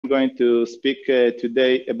going to speak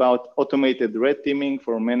today about automated red teaming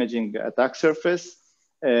for managing attack surface.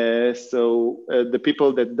 The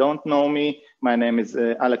people that don't know me, my name is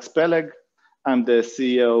Alex Peleg. I'm the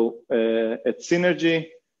CEO at Synergy.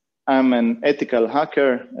 I'm an ethical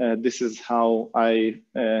hacker. This is how I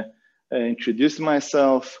introduce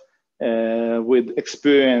myself. With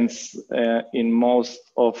experience in most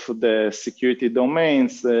of the security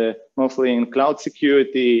domains, mostly in cloud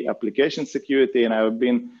security, application security, and I've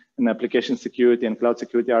been an application security and cloud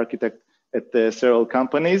security architect at several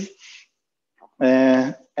companies.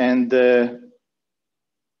 My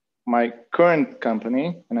current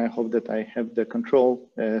company, and I hope that I have the control.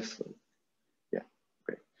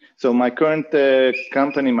 So my current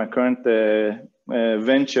company, my current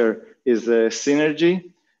venture is Synergy.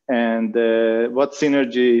 And what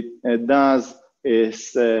Synergy does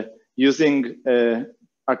is using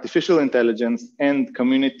artificial intelligence and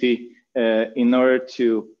community in order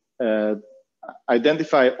to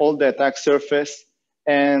identify all the attack surface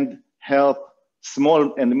and help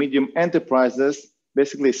small and medium enterprises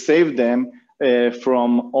basically save them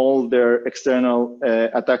from all their external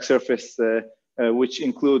attack surface, which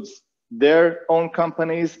includes their own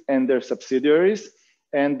companies and their subsidiaries.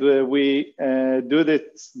 And we do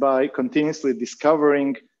this by continuously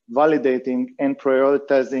discovering, validating, and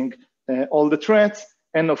prioritizing all the threats,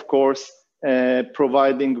 and of course,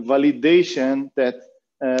 providing validation that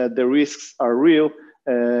the risks are real.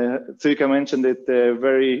 Tzvika mentioned it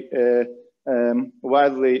very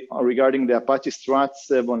widely regarding the Apache Struts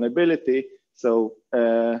vulnerability. So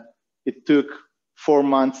it took 4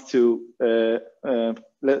 months to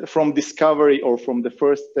from discovery or from the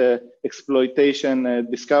first exploitation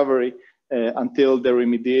discovery until the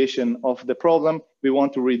remediation of the problem. We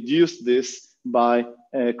want to reduce this by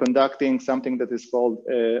conducting something that is called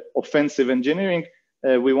offensive engineering.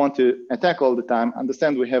 We want to attack all the time,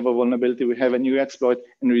 understand we have a vulnerability, we have a new exploit,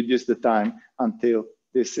 and reduce the time until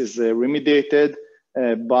this is remediated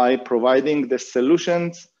by providing the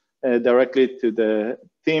solutions directly to the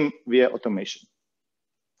team via automation.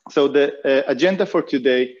 So the agenda for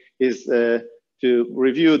today is to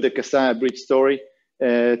review the Kaseya breach story,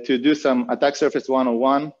 to do some attack surface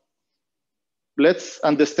 101. Let's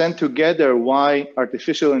understand together why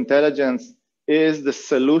artificial intelligence is the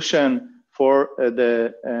solution for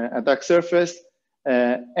the attack surface.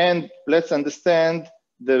 And let's understand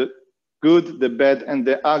the good, the bad, and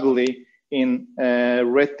the ugly in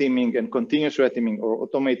red teaming and continuous red teaming or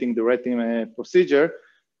automating the red team procedure.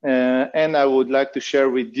 And I would like to share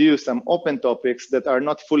with you some open topics that are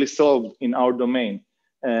not fully solved in our domain.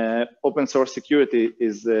 Open source security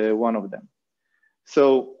is one of them.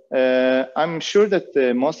 So I'm sure that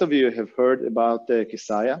most of you have heard about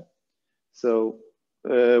Kaseya. So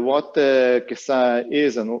what Kaseya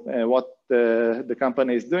is and what the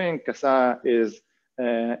company is doing. Kaseya is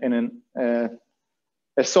a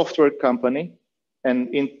software company, and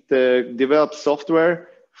it develops software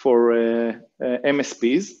for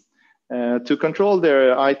MSPs to control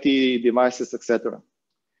their IT devices, etc.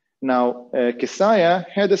 Now, Kaseya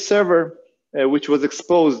had a server which was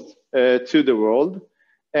exposed to the world,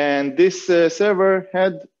 and this server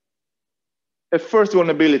had a first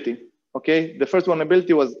vulnerability. Okay, the first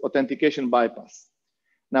vulnerability was authentication bypass.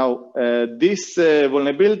 Now, this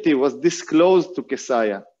vulnerability was disclosed to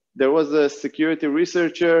Kaseya. There was a security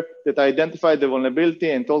researcher that identified the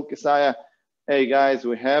vulnerability and told Kaseya, hey guys,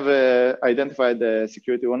 we have identified the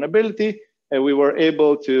security vulnerability, and we were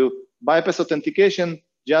able to bypass authentication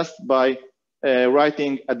just by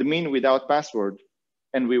writing admin without password,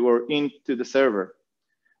 and we were into the server.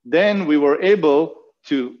 Then we were able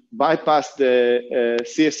to bypass the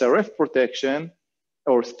CSRF protection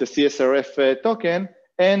or the CSRF token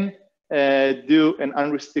and do an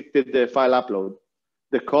unrestricted file upload.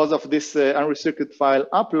 The cause of this unrestricted file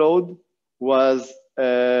upload was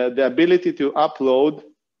the ability to upload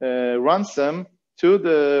ransom to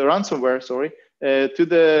the ransomware, to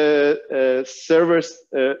the servers,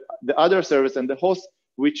 the other servers and the hosts,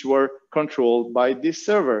 which were controlled by this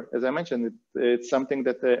server. As I mentioned, it's something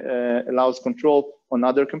that allows control on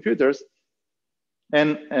other computers.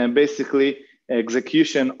 And basically,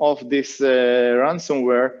 execution of this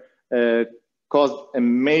ransomware caused a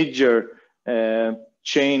major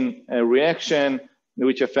chain reaction,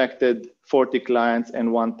 which affected 40 clients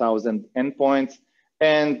and 1,000 endpoints.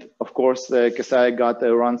 And of course, Kaseya got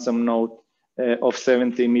a ransom note of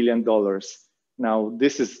 $70 million. Now,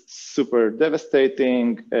 this is super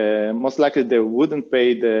devastating. Most likely they wouldn't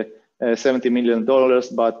pay the $70 million,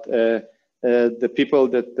 but the people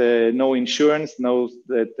that know insurance knows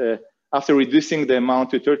that after reducing the amount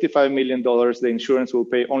to $35 million, the insurance will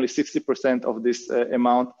pay only 60% of this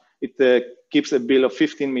amount. It keeps a bill of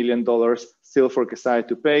 $15 million still for Kasai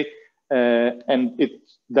to pay, and it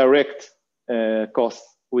direct costs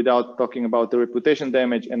without talking about the reputation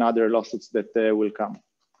damage and other lawsuits that will come.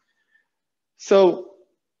 So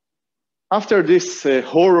after this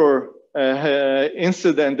horror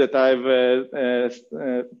incident that I've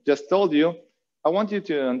just told you, I want you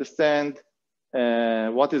to understand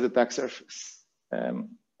what is attack surface.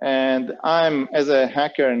 And I'm, as a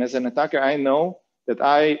hacker and as an attacker, I know that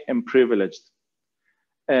I am privileged.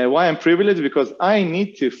 Why I'm privileged? Because I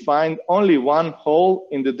need to find only one hole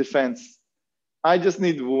in the defense. I just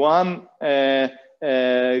need one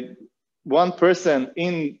person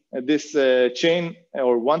in this chain,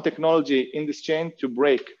 or one technology in this chain to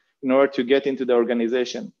break in order to get into the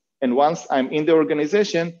organization. And once I'm in the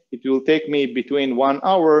organization, it will take me between 1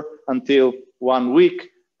 hour until 1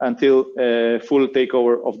 week until full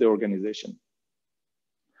takeover of the organization.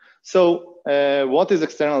 So what is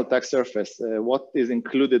external attack surface? What is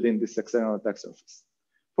included in this external attack surface?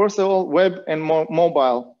 First of all, web and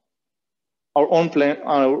mobile, our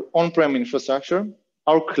on-prem infrastructure,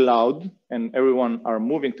 our cloud, and everyone are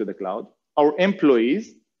moving to the cloud, our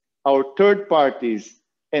employees, our third parties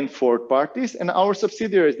and fourth parties, and our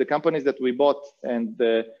subsidiaries, the companies that we bought and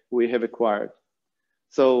we have acquired.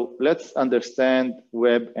 So let's understand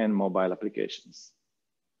web and mobile applications.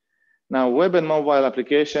 Now, web and mobile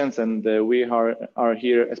applications, and we are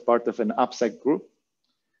here as part of an AppSec group.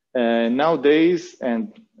 Nowadays,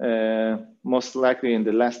 and most likely in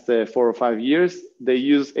the last 4 or 5 years, they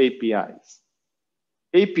use APIs.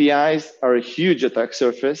 APIs are a huge attack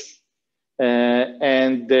surface,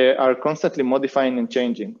 and they are constantly modifying and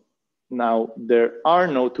changing. Now, there are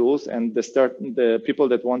no tools, and the people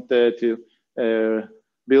that want to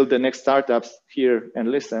build the next startups here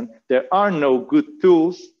and listen, there are no good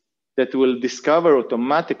tools that will discover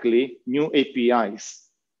automatically new APIs.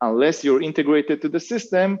 Unless you're integrated to the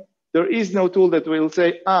system, there is no tool that will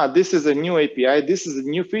say, this is a new API, this is a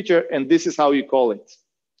new feature, and this is how you call it.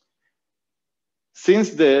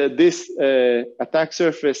 Since this attack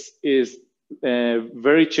surface is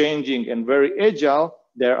very changing and very agile,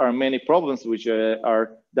 there are many problems which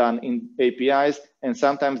are done in APIs, and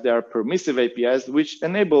sometimes there are permissive APIs which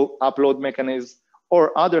enable upload mechanisms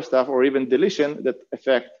or other stuff, or even deletion that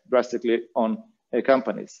affect drastically on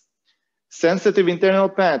companies. Sensitive internal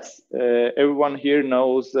paths. Everyone here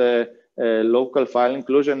knows local file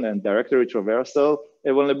inclusion and directory traversal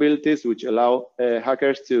vulnerabilities, which allow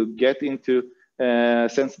hackers to get into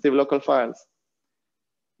sensitive local files.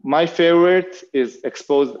 My favorite is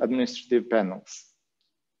exposed administrative panels.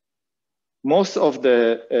 Most of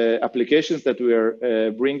the applications that we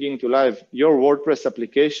are bringing to life, your WordPress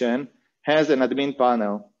application has an admin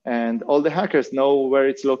panel, and all the hackers know where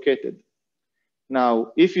it's located.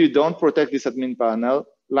 Now, if you don't protect this admin panel,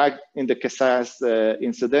 like in the Kasai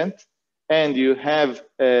incident, and you have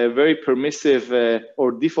very permissive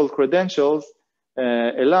or default credentials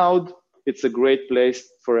allowed, it's a great place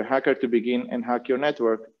for a hacker to begin and hack your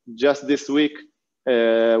network. Just this week,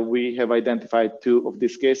 we have identified 2 of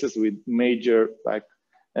these cases with major, like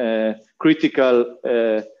critical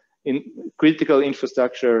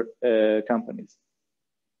infrastructure companies.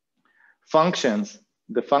 Functions,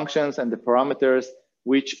 the functions and the parameters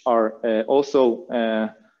which are also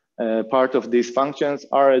part of these functions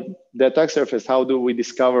are the attack surface. How do we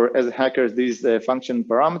discover as hackers these function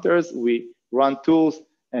parameters? We run tools.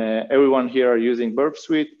 Everyone here are using Burp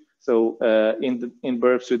Suite. So in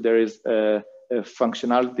Burp Suite, there is a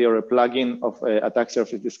functionality or a plugin of attack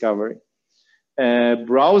surface discovery.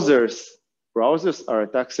 Browsers are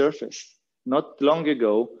attack surface. Not long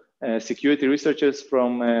ago, security researchers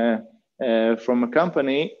from a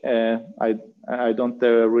company, I don't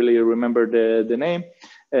really remember the name,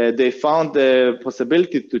 they found the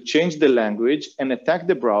possibility to change the language and attack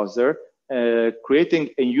the browser, creating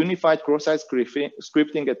a unified cross-site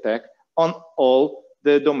scripting attack on all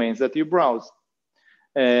the domains that you browse.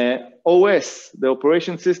 OS, the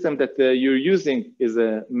operation system that you're using, is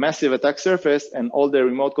a massive attack surface, and all the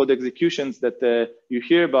remote code executions that you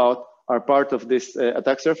hear about are part of this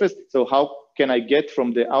attack surface. So how can I get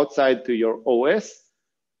from the outside to your OS?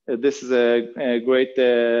 This is a great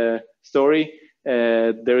story.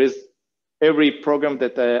 There is every program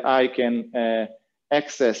that I can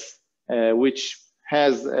access, which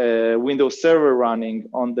has a Windows Server running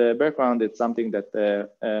on the background. It's something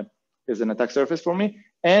that is an attack surface for me.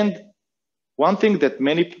 And one thing that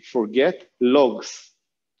many forget, logs.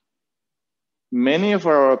 Many of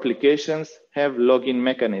our applications have login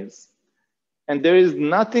mechanisms. And there is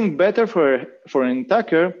nothing better for an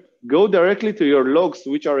attacker go directly to your logs,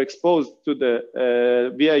 which are exposed to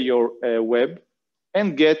the via your web,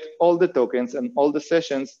 and get all the tokens and all the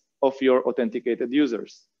sessions of your authenticated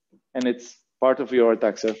users. And it's part of your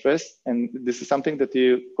attack surface. And this is something that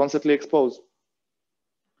you constantly expose.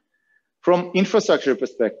 From infrastructure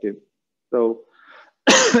perspective, so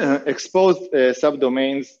exposed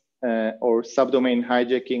subdomains or subdomain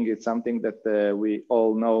hijacking is something that we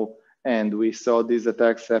all know, and we saw these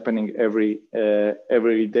attacks happening every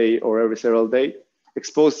day or every several days.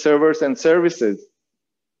 Exposed servers and services.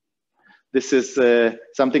 This is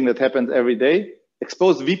something that happens every day.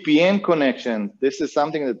 Exposed VPN connection. This is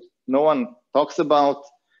something that no one talks about,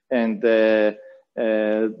 and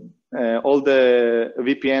all the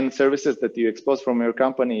VPN services that you expose from your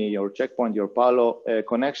company, your Checkpoint, your Palo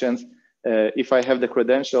connections, if I have the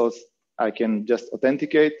credentials, I can just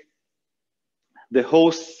authenticate. The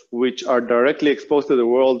hosts which are directly exposed to the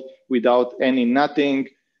world without any nothing,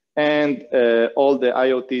 and all the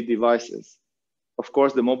IoT devices. Of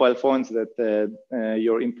course, the mobile phones that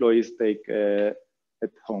your employees take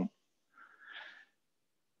at home.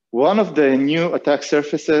 One of the new attack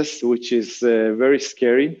surfaces, which is very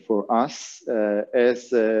scary for us as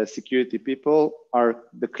security people, are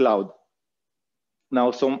the cloud.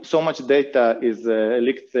 Now, so much data is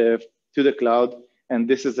leaked to the cloud, and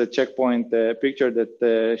this is a Checkpoint picture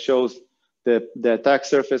that shows the attack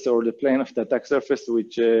surface or the plane of the attack surface,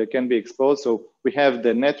 which can be exposed. So we have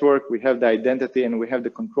the network, we have the identity, and we have the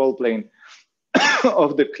control plane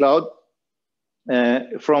of the cloud.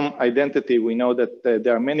 From identity, we know that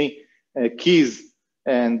there are many keys,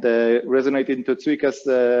 and resonating to Zvika's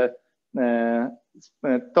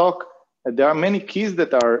talk, there are many keys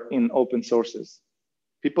that are in open sources.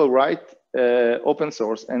 People write open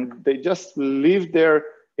source, and they just leave their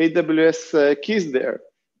AWS keys there,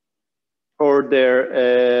 or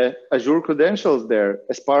their Azure credentials there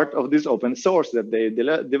as part of this open source that they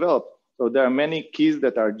develop. So there are many keys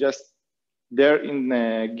that are just there in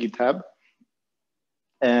GitHub.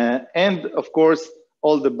 And of course,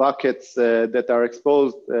 all the buckets that are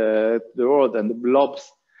exposed to the world and the blobs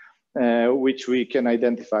which we can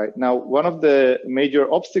identify. Now, one of the major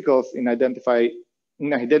obstacles in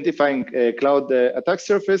identifying a cloud attack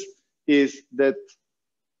surface is that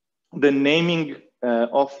the naming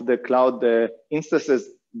of the cloud instances,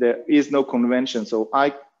 there is no convention. So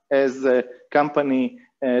I, as a company,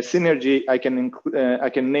 Synergy, I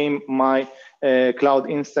can name my cloud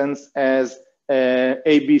instance as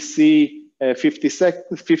ABC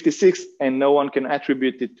 56, and no one can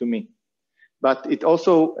attribute it to me. But it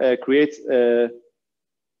also creates a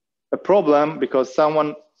problem, because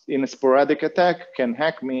someone in a sporadic attack can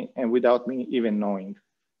hack me and without me even knowing.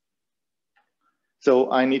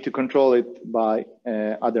 So I need to control it by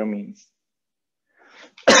other means.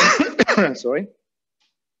 Sorry.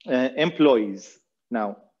 Employees.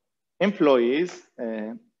 Now, employees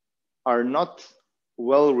are not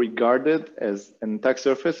well regarded as an attack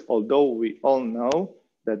surface, although we all know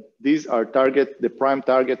that these are the prime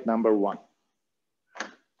target number one.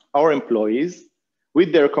 Our employees,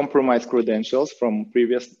 with their compromised credentials from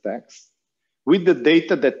previous attacks, with the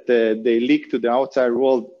data that they leak to the outside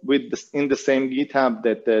world, in the same GitHub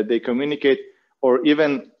that they communicate, or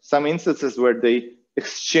even some instances where they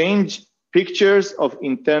exchange pictures of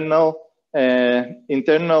internal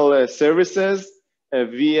services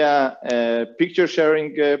via picture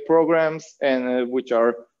sharing programs, and which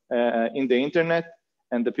are in the internet.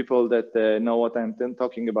 And the people that know what I'm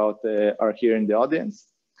talking about are here in the audience.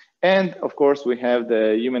 And of course, we have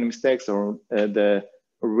the human mistakes, or the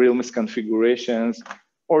real misconfigurations,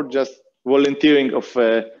 or just volunteering of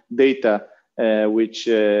data, which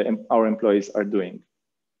our employees are doing.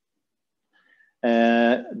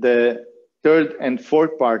 The third and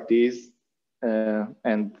fourth parties,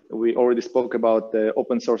 and we already spoke about the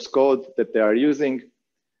open source code that they are using.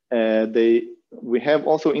 We have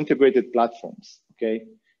also integrated platforms, okay?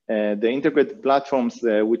 The integrated platforms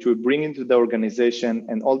which we bring into the organization,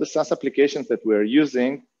 and all the SaaS applications that we're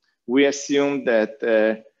using, we assume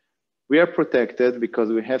that we are protected because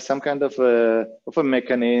we have some kind of a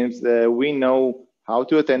mechanism. We know how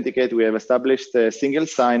to authenticate. We have established a single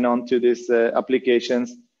sign-on to these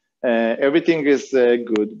applications. Everything is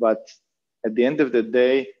good, but at the end of the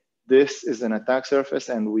day, this is an attack surface,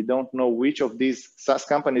 and we don't know which of these SaaS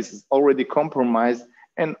companies is already compromised,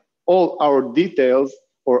 and all our details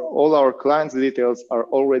or all our clients' details are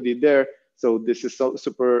already there. So this is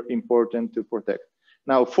super important to protect.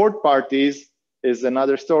 Now, fourth parties is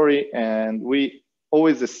another story, and we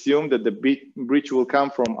always assume that the breach will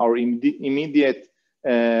come from our immediate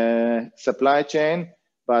supply chain,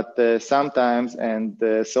 but sometimes, and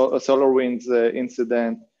the SolarWinds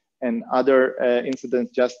incident and other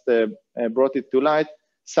incidents just brought it to light.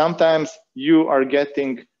 Sometimes you are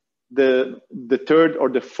getting the third or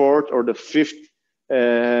the fourth or the fifth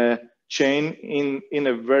chain in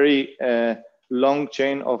a very long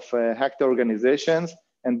chain of hacked organizations,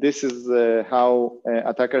 and this is how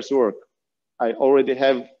attackers work. I already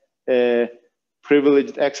have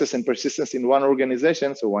privileged access and persistence in one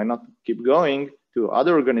organization, so why not keep going to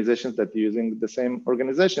other organizations that are using the same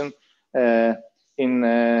organization? In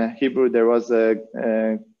Hebrew, there was a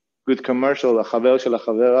good commercial, החבר של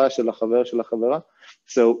החברה של החבר של החברה.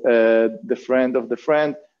 So the friend of the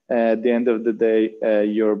friend, at the end of the day,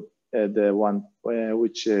 you're the one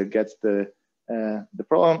which gets the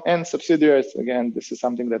problem. And subsidiaries, again, this is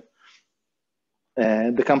something that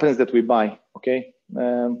the companies that we buy, okay?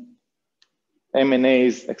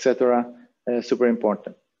 M&As, etc., super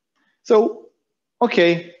important. So,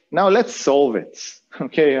 okay, now let's solve it.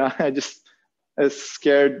 Okay, I just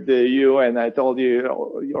scared you and I told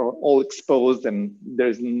you you're all exposed and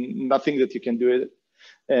there's nothing that you can do with it.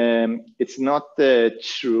 It's not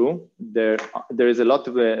true. There is a lot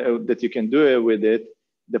of, that you can do with it.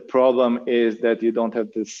 The problem is that you don't have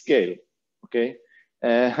the scale, okay?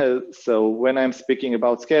 So when I'm speaking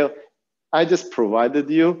about scale, I just provided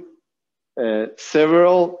you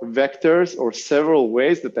several vectors or several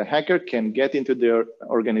ways that a hacker can get into their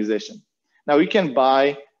organization. Now you can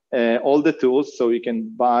buy all the tools, so you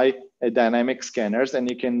can buy dynamic scanners and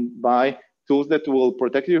you can buy tools that will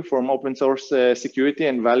protect you from open source security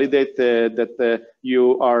and validate that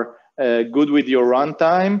you are good with your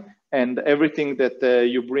runtime and everything that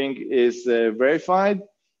you bring is verified.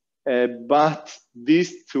 But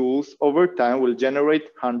these tools over time will generate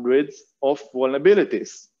hundreds of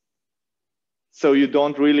vulnerabilities. So you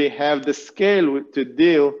don't really have the scale to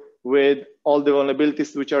deal with all the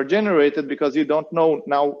vulnerabilities which are generated because you don't know.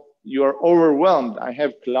 Now you are overwhelmed. I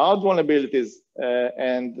have cloud vulnerabilities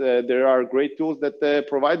and there are great tools that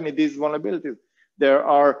provide me these vulnerabilities. There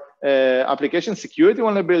are application security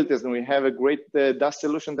vulnerabilities and we have a great DAST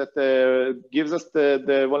solution that gives us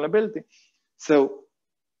the vulnerability. So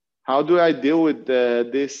how do I deal with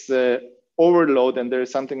this overload? And there is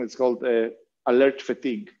something that's called alert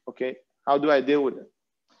fatigue, okay? How do I deal with it?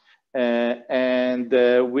 And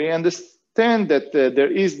we understand that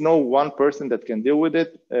there is no one person that can deal with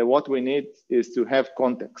it. What we need is to have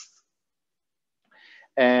context.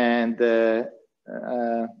 And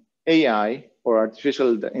AI, or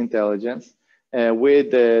artificial intelligence,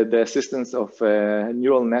 with the assistance of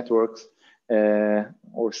neural networks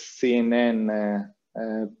or CNN,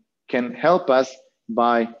 can help us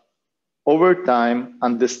by, over time,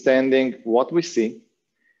 understanding what we see,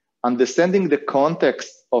 understanding the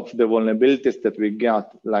context of the vulnerabilities that we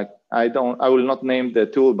got. Like I will not name the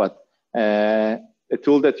tool, but a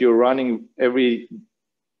tool that you're running every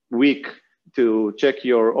week to check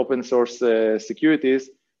your open source securities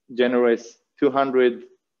generates 200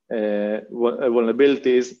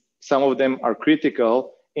 vulnerabilities. Some of them are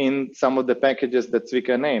critical in some of the packages that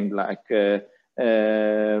Zvika named, like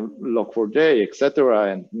Log4j,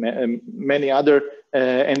 etc., and many other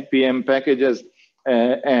NPM packages.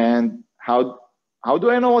 And how do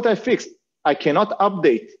I know what I fixed? I cannot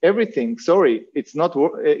update everything. Sorry, it's not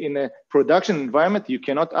in a production environment. You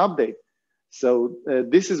cannot update. So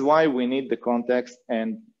this is why we need the context,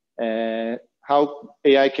 and how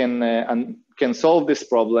AI can solve this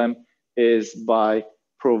problem is by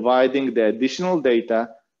providing the additional data.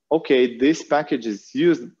 Okay, this package is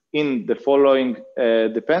used in the following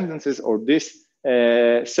dependencies, or this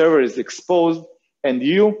server is exposed, and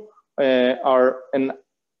you are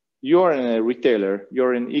a retailer,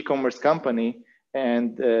 you're an e-commerce company,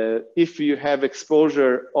 and if you have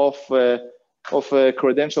exposure of a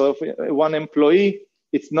credential of one employee,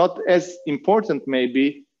 it's not as important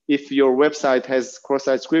maybe if your website has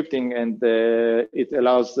cross-site scripting and it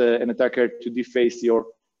allows an attacker to deface your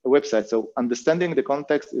website. So understanding the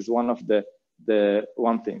context is one of the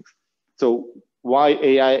one things. So why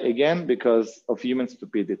AI again? Because of human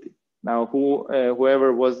stupidity. Now,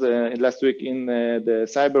 whoever was last week in the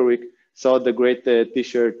Cyber Week saw the great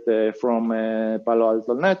T-shirt from Palo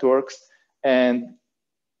Alto Networks, and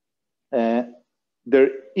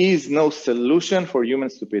there is no solution for human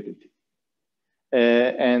stupidity.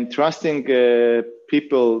 And trusting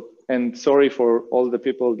people, and sorry for all the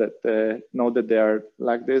people that know that they are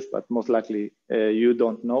like this, but most likely you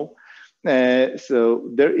don't know. So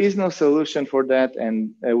there is no solution for that,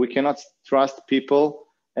 and we cannot trust people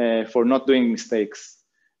for not doing mistakes.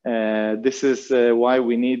 This is why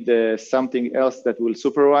we need something else that will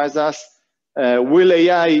supervise us. Will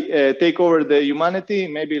AI take over the humanity?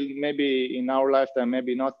 Maybe in our lifetime,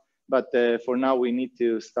 maybe not. but for now we need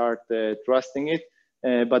to start trusting it.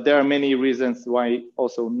 But there are many reasons why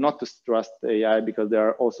also not to trust AI, because there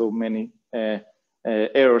are also many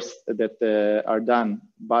errors that are done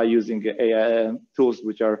by using AI tools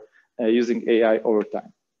which are using AI over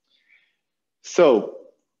time. So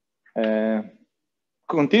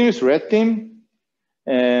continuous red team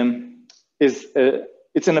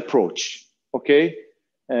it's an approach, okay?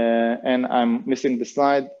 And I'm missing the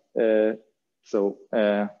slide. So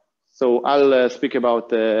I'll speak about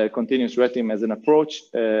continuous red team as an approach.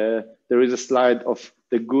 There is a slide of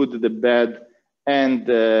the good, the bad, and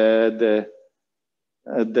the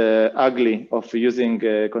ugly of using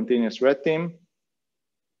continuous red team.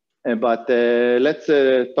 But let's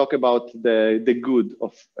talk about the good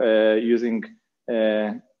of using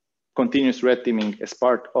continuous red teaming as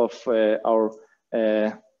part of our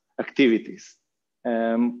activities.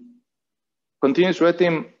 Continuous red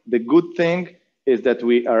team, the good thing is that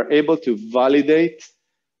we are able to validate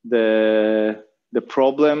the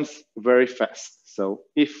problems very fast. So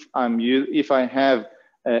if I have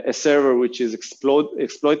a server which is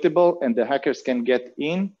exploitable and the hackers can get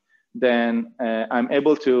in, then I'm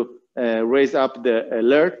able to raise up the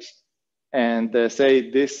alert and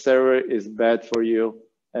say this server is bad for you.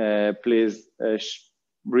 Please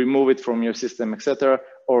remove it from your system, etc.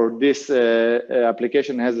 Or this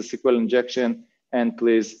application has a SQL injection, and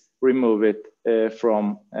please remove it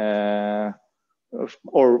from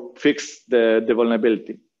or fix the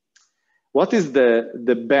vulnerability. What is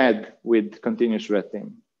the bad with continuous red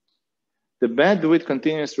team? The bad with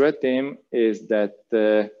continuous red team is that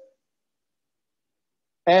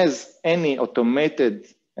as any automated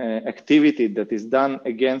activity that is done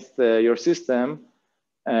against your system,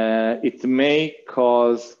 it may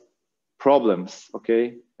cause problems,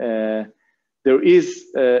 okay? There is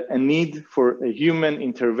a need for a human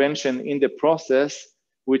intervention in the process,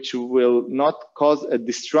 which will not cause a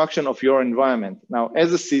destruction of your environment. Now,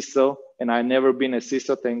 as a CISO, and I've never been a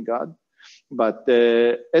CISO, thank God, but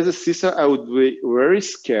as a CISO, I would be very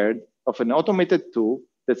scared of an automated tool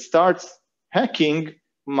that starts hacking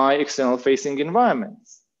my external facing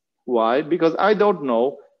environments. Why? Because I don't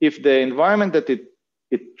know if the environment that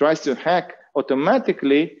it tries to hack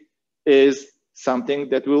automatically is something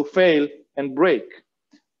that will fail and break.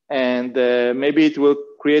 And maybe it will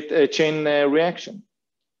create a chain reaction.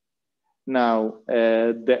 Now,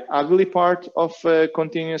 the ugly part of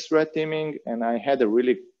continuous red teaming, and I had a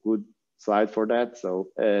really good slide for that, so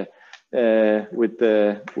with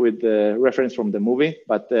the reference from the movie,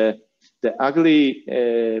 but the ugly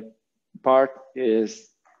part is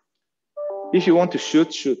if you want to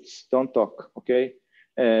shoot, don't talk, okay?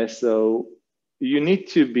 So you need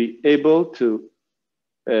to be able to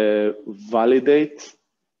validate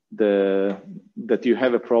that you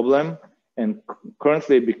have a problem. And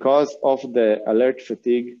currently, because of the alert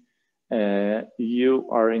fatigue, you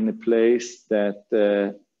are in a place that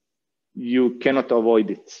you cannot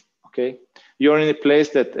avoid it, okay? You're in a place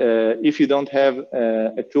that if you don't have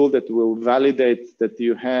a tool that will validate that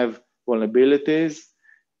you have vulnerabilities,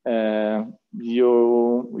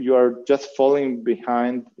 you are just falling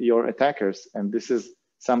behind your attackers. And this is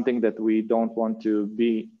something that we don't want to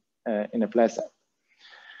be in a place at.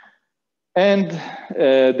 And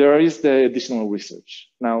there is the additional research.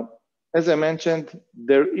 Now, as I mentioned,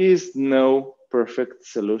 there is no perfect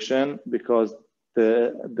solution because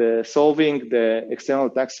the solving the external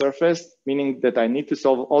attack surface, meaning that I need to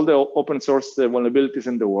solve all the open source vulnerabilities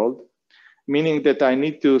in the world, meaning that I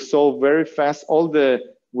need to solve very fast all the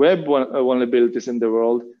web vulnerabilities in the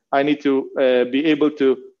world. I need to be able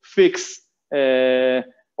to fix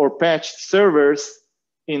or patch servers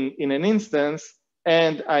in an instance,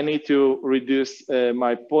 and I need to reduce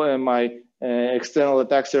my external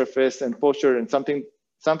attack surface and posture and something.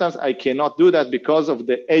 Sometimes I cannot do that because of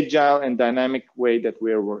the agile and dynamic way that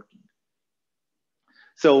we are working.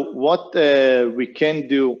 So what we can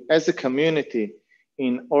do as a community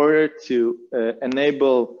in order to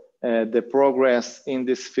enable the progress in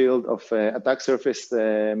this field of attack surface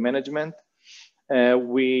management,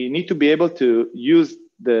 we need to be able to use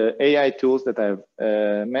the AI tools that I've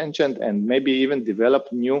mentioned and maybe even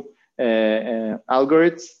develop new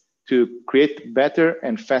algorithms to create better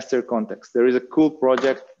and faster context. There is a cool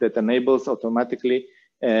project that enables automatically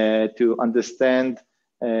to understand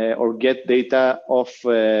or get data of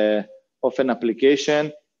an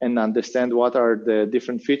application and understand what are the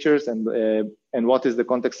different features and what is the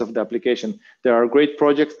context of the application. There are great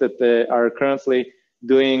projects that are currently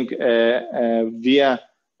doing via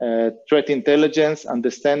threat intelligence,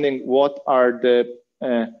 understanding what are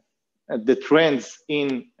the trends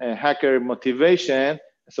in hacker motivation.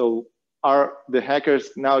 So are the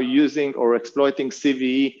hackers now using or exploiting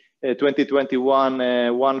CVE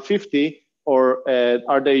 2021-150, or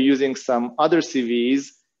are they using some other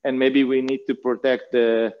CVEs? And maybe we need to protect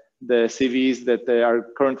the CVEs that are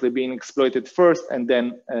currently being exploited first, and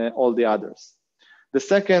then all the others. The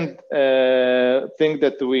second thing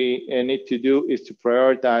that we need to do is to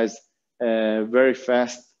prioritize very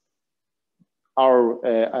fast our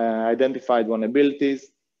identified vulnerabilities.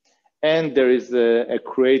 And there is a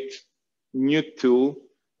great new tool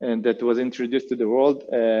that was introduced to the world,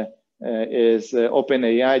 is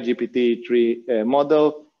OpenAI GPT-3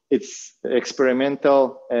 model. It's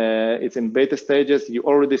experimental, it's in beta stages. You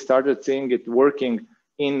already started seeing it working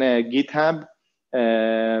in GitHub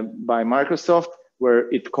by Microsoft, where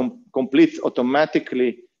it completes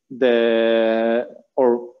automatically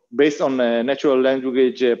or based on natural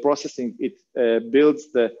language processing, it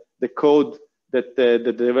builds the code that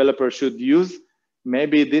the developer should use.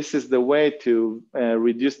 Maybe this is the way to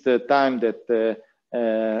reduce the time that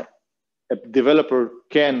a developer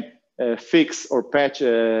can fix or patch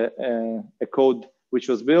a code which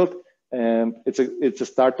was built. It's a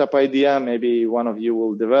startup idea. Maybe one of you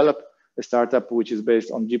will develop a startup which is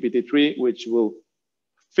based on GPT-3, which will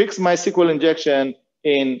fix MySQL injection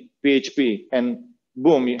in PHP, and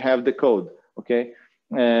boom, you have the code, okay?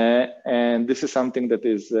 And this is something that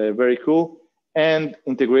is very cool. And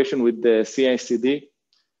integration with the CI/CD.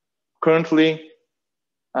 Currently,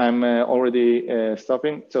 I'm already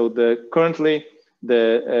stopping. So currently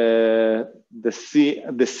the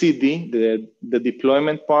CD, the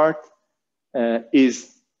deployment part,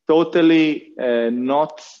 is totally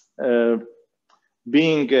not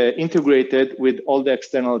being integrated with all the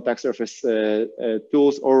external attack surface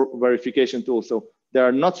tools or verification tools. So there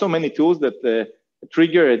are not so many tools that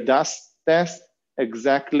trigger a dust test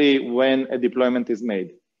exactly when a deployment is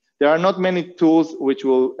made. There are not many tools which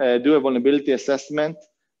will do a vulnerability assessment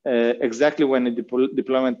exactly when a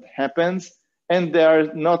deployment happens. And there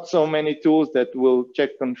are not so many tools that will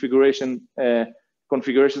check configurations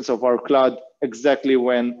of our cloud exactly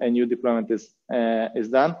when a new deployment is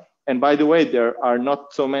done. And by the way, there are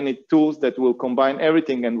not so many tools that will combine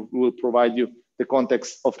everything and will provide you the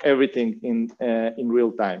context of everything in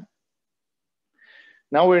real time.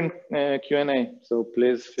 Now we're in Q&A, so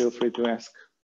please feel free to ask.